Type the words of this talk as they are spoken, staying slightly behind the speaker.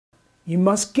You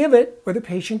must give it or the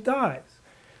patient dies.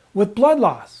 With blood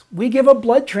loss, we give a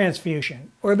blood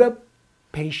transfusion or the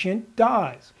patient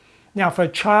dies. Now, if a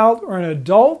child or an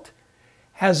adult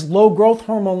has low growth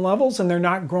hormone levels and they're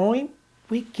not growing,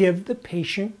 we give the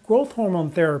patient growth hormone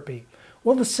therapy.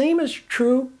 Well, the same is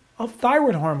true of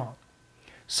thyroid hormone.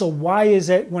 So why is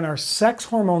it when our sex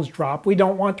hormones drop, we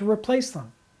don't want to replace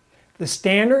them? The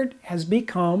standard has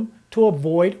become to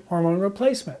avoid hormone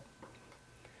replacement.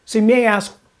 So you may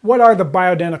ask, what are the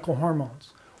bioidentical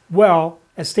hormones? Well,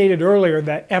 as stated earlier,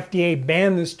 the FDA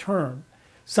banned this term.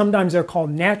 Sometimes they're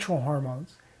called natural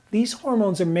hormones. These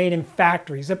hormones are made in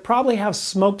factories that probably have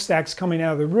smokestacks coming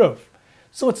out of the roof.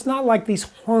 So it's not like these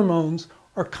hormones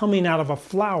are coming out of a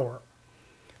flower.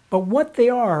 But what they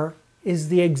are is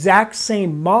the exact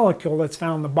same molecule that's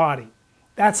found in the body.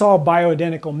 That's all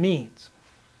bioidentical means.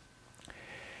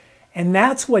 And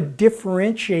that's what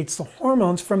differentiates the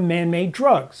hormones from man-made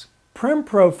drugs.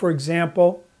 Prempro, for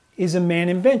example, is a man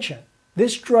invention.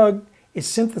 This drug is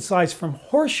synthesized from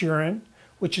horse urine,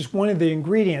 which is one of the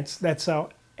ingredients that's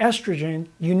estrogen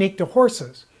unique to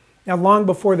horses. Now, long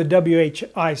before the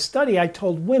WHI study, I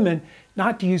told women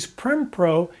not to use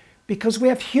Prempro because we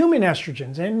have human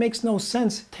estrogens, and it makes no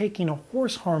sense taking a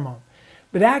horse hormone.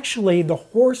 But actually, the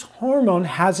horse hormone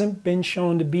hasn't been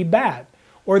shown to be bad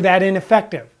or that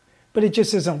ineffective. But it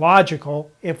just isn't logical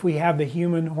if we have the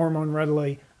human hormone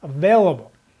readily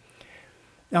available.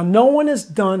 Now, no one has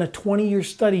done a 20-year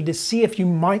study to see if you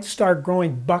might start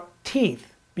growing buck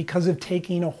teeth because of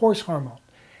taking a horse hormone.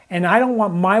 And I don't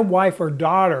want my wife or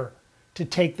daughter to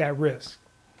take that risk.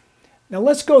 Now,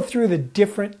 let's go through the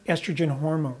different estrogen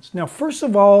hormones. Now, first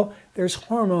of all, there's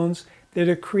hormones that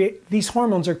are these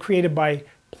hormones are created by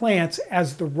plants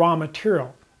as the raw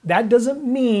material. That doesn't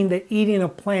mean that eating a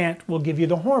plant will give you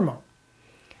the hormone.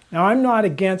 Now, I'm not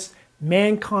against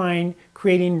mankind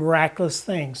creating miraculous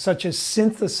things, such as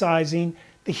synthesizing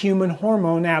the human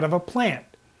hormone out of a plant.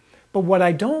 But what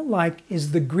I don't like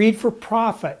is the greed for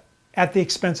profit at the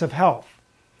expense of health.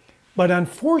 But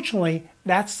unfortunately,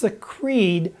 that's the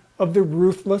creed of the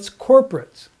ruthless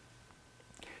corporates.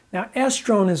 Now,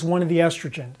 estrone is one of the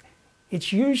estrogens.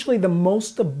 It's usually the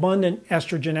most abundant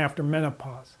estrogen after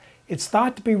menopause. It's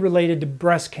thought to be related to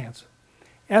breast cancer.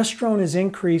 Estrone is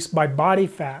increased by body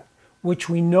fat, which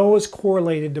we know is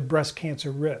correlated to breast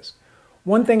cancer risk.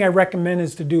 One thing I recommend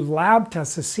is to do lab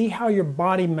tests to see how your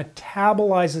body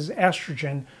metabolizes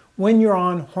estrogen when you're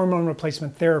on hormone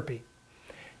replacement therapy.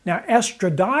 Now,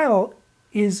 estradiol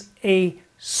is a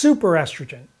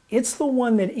superestrogen. It's the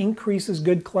one that increases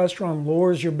good cholesterol and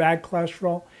lowers your bad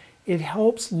cholesterol. It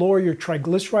helps lower your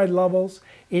triglyceride levels.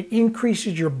 It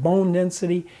increases your bone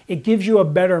density. It gives you a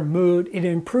better mood. It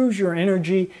improves your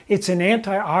energy. It's an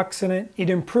antioxidant. It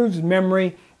improves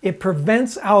memory. It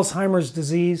prevents Alzheimer's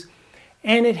disease.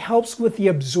 And it helps with the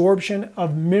absorption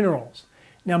of minerals.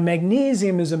 Now,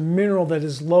 magnesium is a mineral that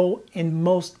is low in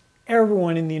most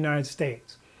everyone in the United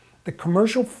States. The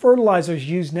commercial fertilizers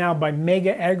used now by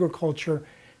mega agriculture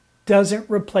doesn't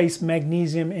replace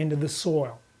magnesium into the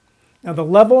soil. Now, the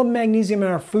level of magnesium in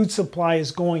our food supply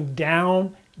is going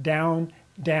down, down,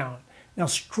 down. Now,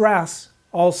 stress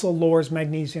also lowers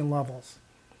magnesium levels.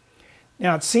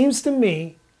 Now, it seems to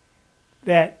me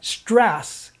that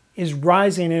stress is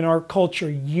rising in our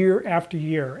culture year after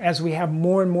year as we have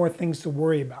more and more things to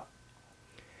worry about.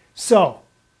 So,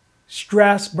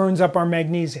 stress burns up our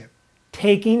magnesium.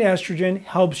 Taking estrogen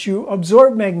helps you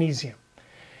absorb magnesium.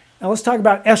 Now, let's talk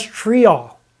about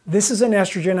estriol. This is an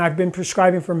estrogen I've been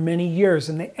prescribing for many years,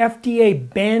 and the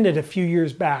FDA banned it a few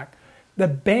years back. The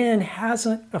ban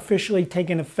hasn't officially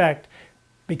taken effect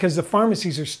because the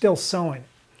pharmacies are still selling it.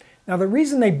 Now, the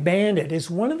reason they banned it is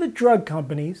one of the drug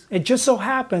companies, it just so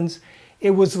happens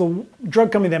it was the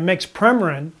drug company that makes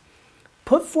Premarin,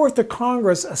 put forth to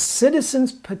Congress a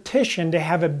citizen's petition to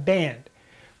have it banned.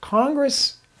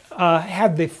 Congress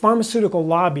had the pharmaceutical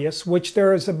lobbyists, which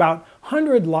there is about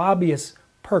 100 lobbyists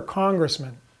per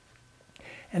congressman.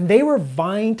 And they were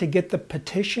vying to get the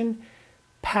petition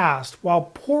passed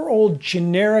while poor old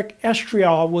generic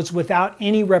estriol was without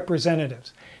any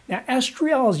representatives. Now,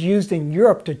 estriol is used in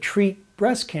Europe to treat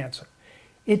breast cancer.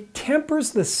 It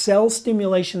tempers the cell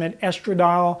stimulation that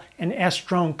estradiol and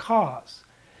estrone cause,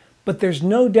 but there's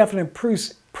no definite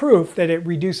proof that it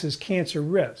reduces cancer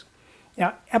risk.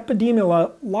 Now,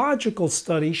 epidemiological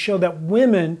studies show that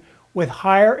women with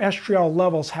higher estriol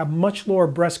levels have much lower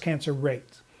breast cancer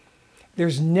rates.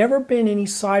 There's never been any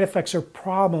side effects or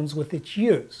problems with its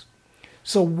use.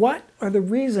 So what are the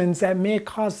reasons that may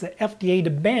cause the FDA to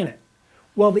ban it?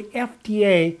 Well, the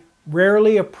FDA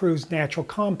rarely approves natural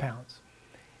compounds.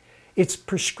 It's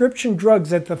prescription drugs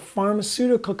that the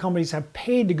pharmaceutical companies have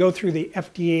paid to go through the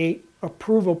FDA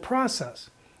approval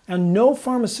process. Now, no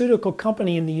pharmaceutical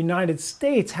company in the United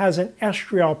States has an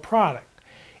estriol product.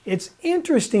 It's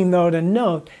interesting, though, to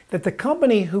note that the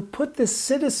company who put this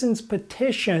citizens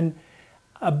petition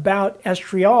about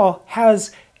estriol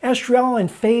has estriol in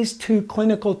phase 2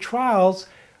 clinical trials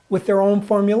with their own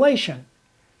formulation.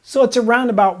 So it's a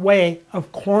roundabout way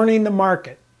of cornering the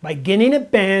market by getting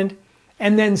it banned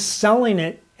and then selling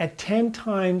it at 10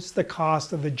 times the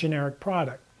cost of the generic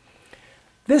product.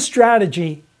 This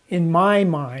strategy, in my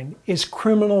mind, is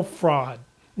criminal fraud.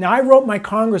 Now, I wrote my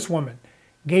Congresswoman,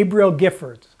 Gabrielle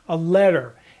Giffords, a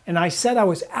letter, and I said I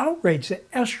was outraged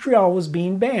that estriol was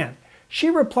being banned.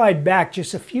 She replied back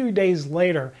just a few days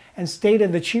later and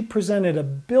stated that she presented a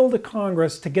bill to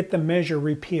Congress to get the measure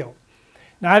repealed.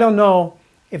 Now, I don't know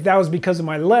if that was because of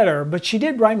my letter, but she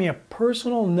did write me a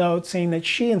personal note saying that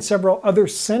she and several other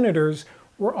senators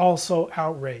were also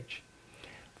outraged.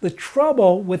 The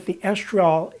trouble with the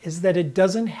estriol is that it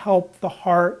doesn't help the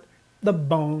heart, the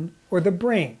bone, or the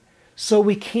brain. So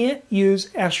we can't use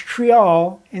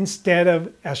estriol instead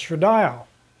of estradiol.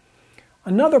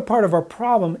 Another part of our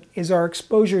problem is our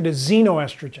exposure to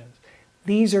xenoestrogens.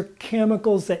 These are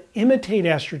chemicals that imitate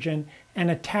estrogen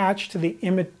and attach to the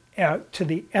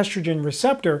estrogen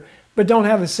receptor, but don't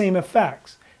have the same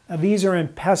effects. Now, these are in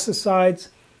pesticides,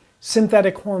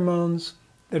 synthetic hormones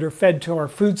that are fed to our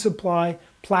food supply,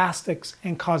 plastics,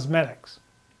 and cosmetics.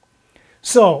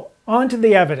 So, on to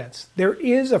the evidence. There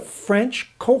is a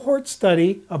French cohort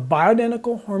study of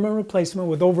bioidentical hormone replacement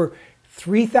with over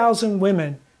 3,000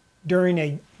 women during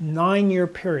a 9-year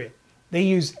period. They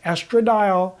used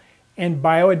estradiol and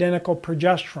bioidentical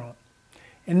progesterone.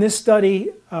 In this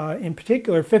study, in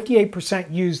particular,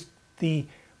 58% used the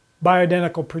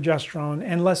bioidentical progesterone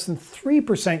and less than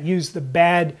 3% used the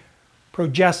bad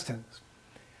progestins.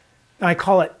 I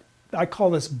call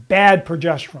this bad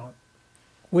progesterone,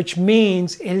 which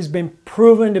means it has been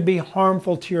proven to be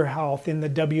harmful to your health in the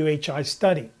WHI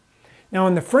study. Now,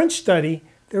 in the French study,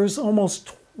 there was almost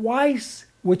twice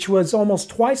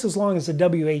as long as the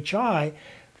WHI,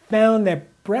 found that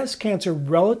breast cancer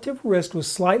relative risk was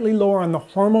slightly lower on the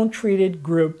hormone-treated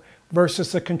group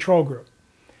versus the control group.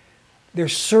 There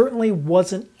certainly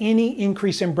wasn't any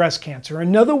increase in breast cancer.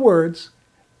 In other words,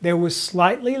 there was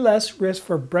slightly less risk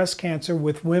for breast cancer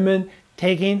with women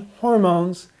taking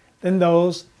hormones than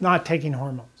those not taking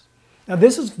hormones. Now,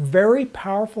 this is very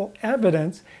powerful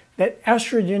evidence that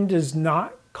estrogen does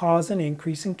not cause an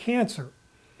increase in cancer.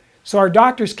 So our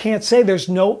doctors can't say there's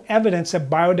no evidence that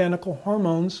bioidentical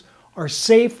hormones are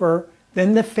safer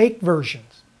than the fake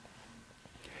versions.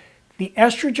 The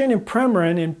estrogen in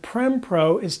Premarin and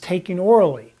Prempro is taken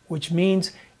orally, which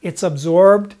means it's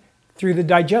absorbed through the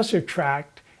digestive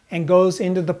tract and goes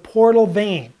into the portal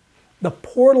vein. The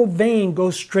portal vein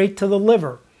goes straight to the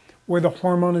liver, where the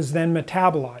hormone is then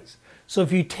metabolized. So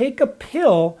if you take a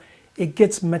pill, it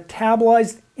gets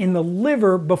metabolized in the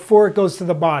liver before it goes to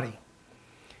the body.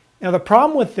 Now, the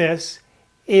problem with this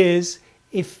is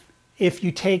if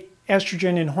you take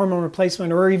estrogen and hormone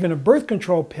replacement or even a birth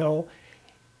control pill,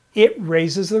 it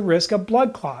raises the risk of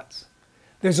blood clots.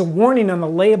 There's a warning on the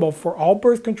label for all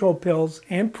birth control pills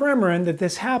and Premarin that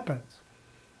this happens.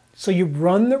 So you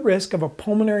run the risk of a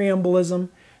pulmonary embolism,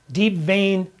 deep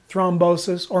vein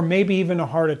thrombosis, or maybe even a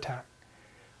heart attack.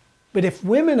 But if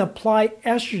women apply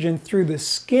estrogen through the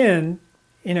skin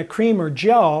in a cream or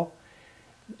gel,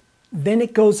 then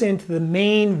it goes into the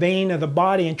main vein of the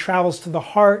body and travels to the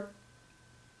heart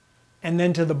and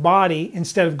then to the body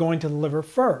instead of going to the liver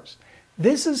first.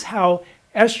 This is how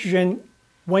estrogen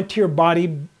went to your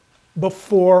body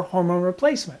before hormone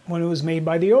replacement, when it was made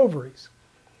by the ovaries.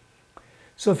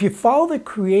 So if you follow the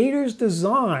creator's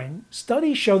design,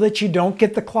 studies show that you don't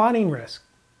get the clotting risk.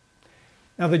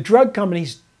 Now, the drug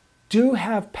companies do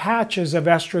have patches of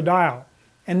estradiol,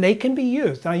 and they can be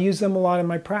used. I use them a lot in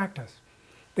my practice.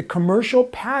 The commercial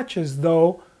patches,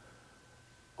 though,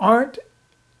 aren't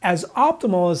as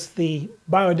optimal as the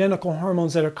bioidentical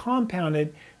hormones that are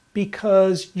compounded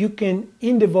because you can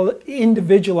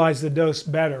individualize the dose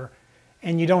better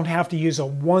and you don't have to use a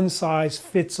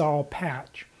one-size-fits-all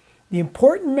patch. The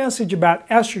important message about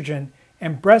estrogen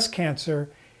and breast cancer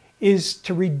is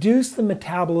to reduce the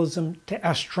metabolism to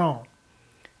estrone.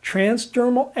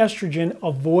 Transdermal estrogen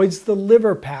avoids the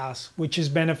liver pass, which is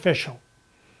beneficial.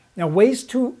 Now, ways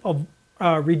to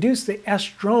reduce the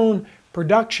estrone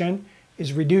production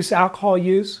is reduce alcohol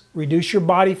use, reduce your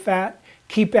body fat,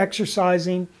 keep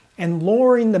exercising, and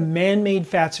lowering the man-made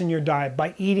fats in your diet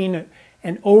by eating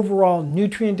an overall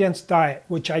nutrient-dense diet,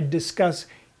 which I discuss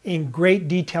in great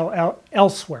detail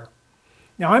elsewhere.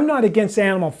 Now, I'm not against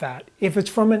animal fat if it's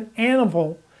from an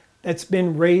animal that's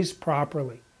been raised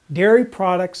properly. Dairy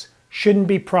products shouldn't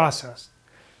be processed.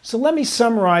 So let me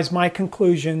summarize my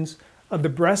conclusions of the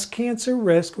breast cancer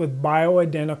risk with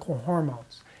bioidentical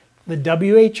hormones. The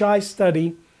WHI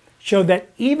study showed that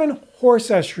even horse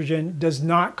estrogen does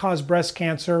not cause breast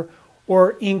cancer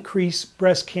or increase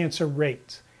breast cancer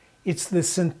rates. It's the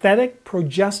synthetic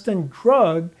progestin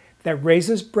drug that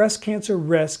raises breast cancer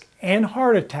risk and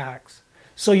heart attacks.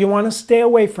 So you want to stay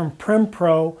away from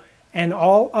Prempro and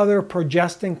all other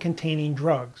progestin-containing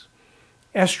drugs.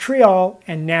 Estriol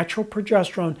and natural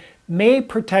progesterone may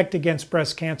protect against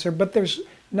breast cancer, but there's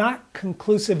not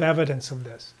conclusive evidence of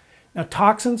this. Now,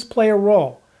 toxins play a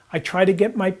role. I try to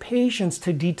get my patients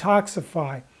to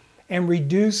detoxify and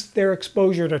reduce their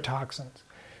exposure to toxins.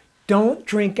 Don't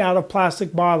drink out of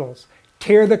plastic bottles.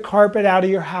 Tear the carpet out of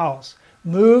your house.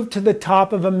 Move to the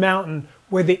top of a mountain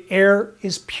where the air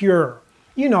is pure.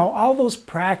 You know, all those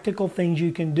practical things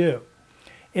you can do.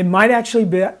 It might actually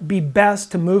be best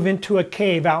to move into a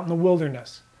cave out in the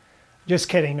wilderness. Just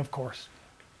kidding, of course.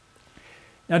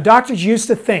 Now, doctors used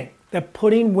to think that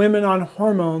putting women on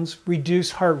hormones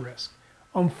reduced heart risk.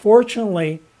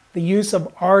 Unfortunately, the use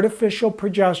of artificial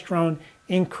progesterone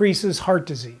increases heart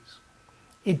disease.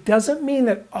 It doesn't mean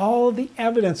that all of the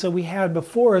evidence that we had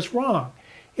before is wrong.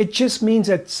 It just means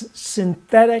that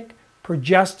synthetic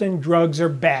progestin drugs are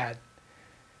bad.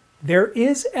 There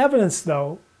is evidence,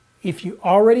 though, if you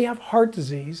already have heart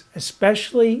disease,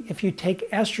 especially if you take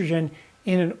estrogen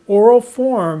in an oral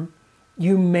form,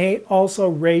 you may also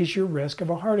raise your risk of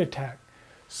a heart attack.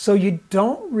 So you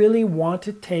don't really want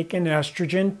to take an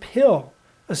estrogen pill,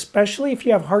 especially if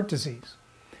you have heart disease.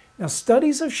 Now,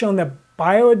 studies have shown that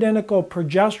bioidentical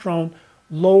progesterone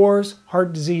lowers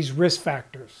heart disease risk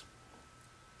factors.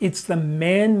 It's the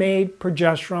man-made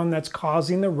progesterone that's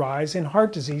causing the rise in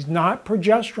heart disease, not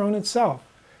progesterone itself.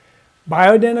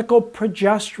 Bioidentical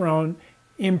progesterone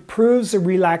improves the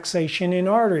relaxation in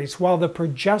arteries, while the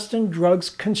progestin drugs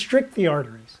constrict the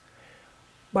arteries.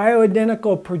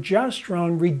 Bioidentical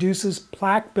progesterone reduces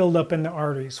plaque buildup in the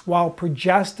arteries, while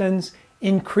progestins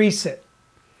increase it.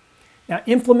 Now,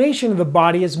 inflammation of the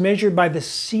body as measured by the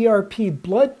CRP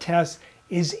blood test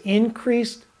is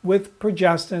increased with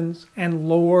progestins and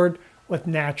lowered with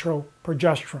natural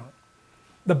progesterone.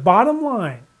 The bottom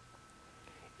line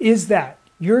is that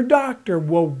your doctor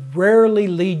will rarely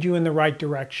lead you in the right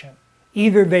direction.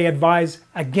 Either they advise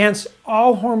against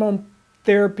all hormone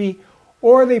therapy,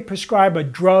 or they prescribe a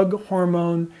drug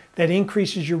hormone that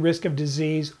increases your risk of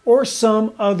disease, or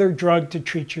some other drug to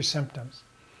treat your symptoms.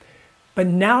 But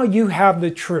now you have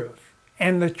the truth,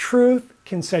 and the truth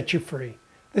can set you free.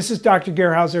 This is Dr.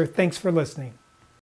 Gerhauser. Thanks for listening.